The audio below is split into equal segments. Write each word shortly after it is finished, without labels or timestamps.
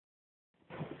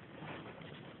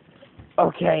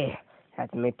Okay, I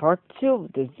have to make part 2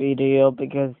 of this video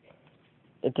because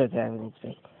it doesn't have any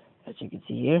space. As you can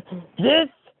see here, this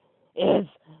is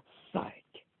Sonic.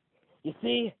 You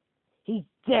see, he's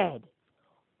dead.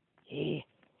 He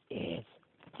is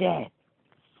dead.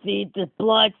 See the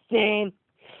blood stain?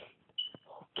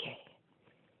 Okay.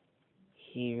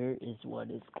 Here is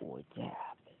what is going to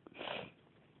happen.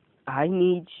 I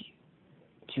need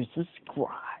you to subscribe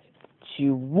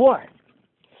to one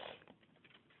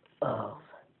of,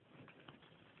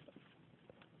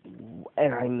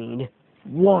 and I mean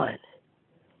one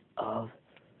of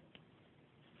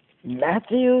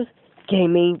Matthew's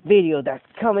gaming video that's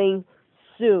coming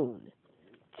soon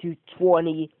to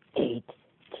 2018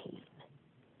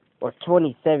 or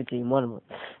 2017, one of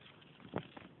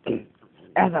them.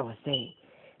 As I was saying,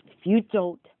 if you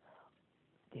don't,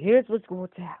 here's what's going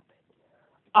to happen.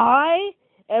 I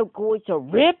am going to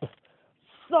rip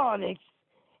Sonic's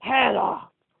head off.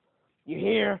 You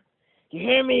hear? You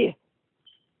hear me?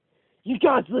 You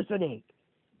guys listening?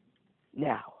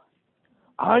 Now,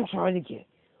 I'm trying to get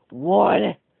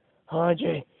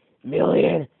 100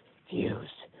 million views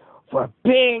for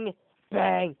Bing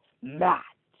Bang Matt.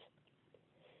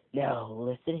 Now,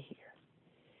 listen here.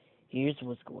 Here's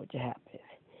what's going to happen.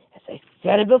 As I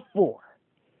said it before,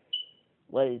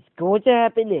 what is going to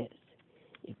happen is,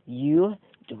 if you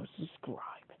don't subscribe,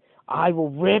 I will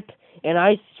rip, and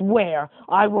I swear,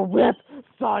 I will rip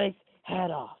Sonic's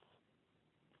head off.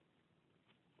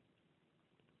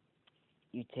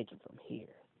 You take it from here.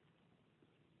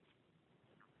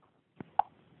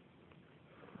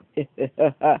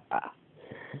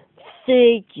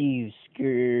 Thank you,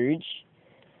 Scourge.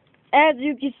 As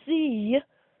you can see,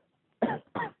 sorry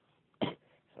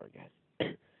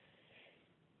guys.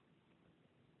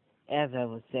 As I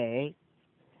was saying,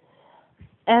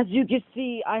 as you can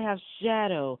see, I have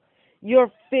Shadow,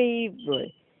 your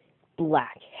favorite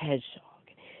black hedgehog.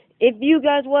 If you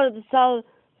guys wanted to sell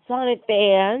Sonic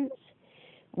fans,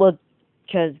 well,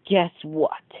 because guess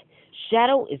what?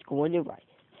 Shadow is going to write.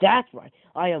 That's right.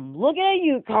 I am looking at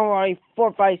you, Conroy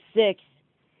 456.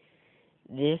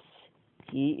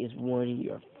 He is one of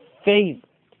your favorite.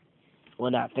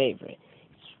 Well, not favorite.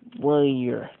 It's one of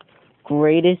your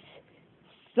greatest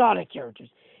Sonic characters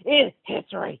in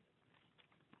history.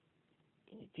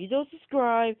 If you don't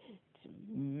subscribe to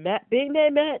Big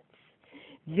Man Matt's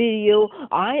video,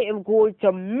 I am going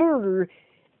to murder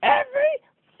every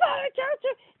Sonic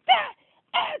character that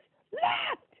is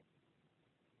left.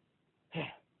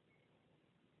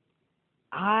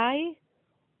 I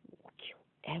will kill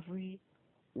every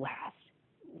last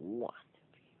one of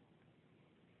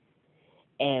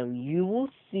you. And you will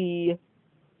see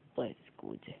what is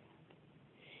going to happen.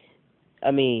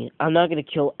 I mean, I'm not going to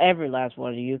kill every last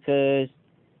one of you because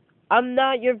I'm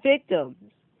not your victims.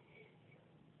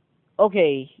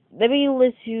 Okay, let me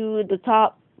list you the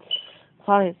top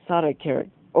 5 Sonic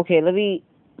characters. Okay, let me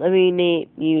name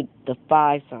you the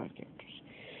 5 Sonic characters.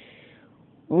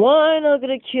 1, I'm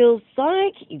gonna kill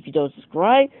Sonic if you don't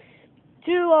subscribe.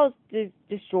 2, I'll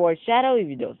destroy Shadow if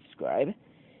you don't subscribe.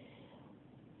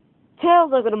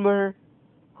 Tails, I'm gonna murder.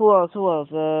 Who else?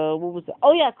 What was that?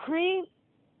 Oh yeah, Cream,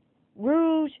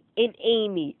 Rouge, and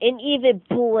Amy, and even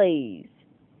Blaze.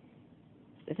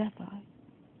 Is that 5?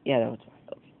 Yeah, that was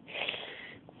 5. Okay.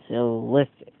 So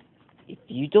listen, if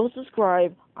you don't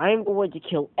subscribe, I am going to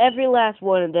kill every last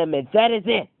one of them, and that is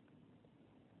it.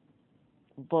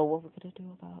 But what we're gonna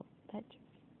do about Venture?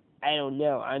 I don't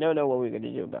know. I don't know what we're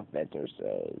gonna do about Venture.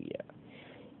 So yeah,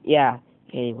 yeah.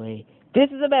 Anyway, this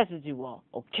is a message to you all.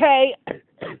 Okay.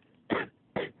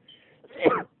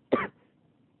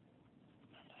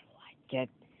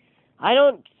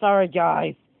 Sorry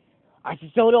guys. I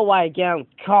just don't know why again I'm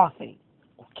coughing.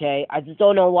 Okay? I just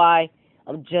don't know why.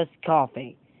 I'm just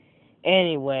coughing.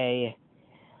 Anyway,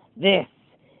 this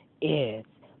is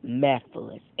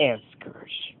Mephlies and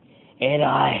Scourge. And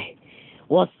I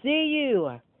will see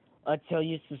you until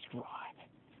you subscribe.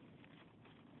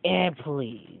 And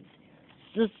please,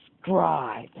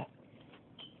 subscribe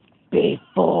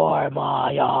before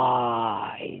my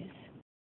eyes.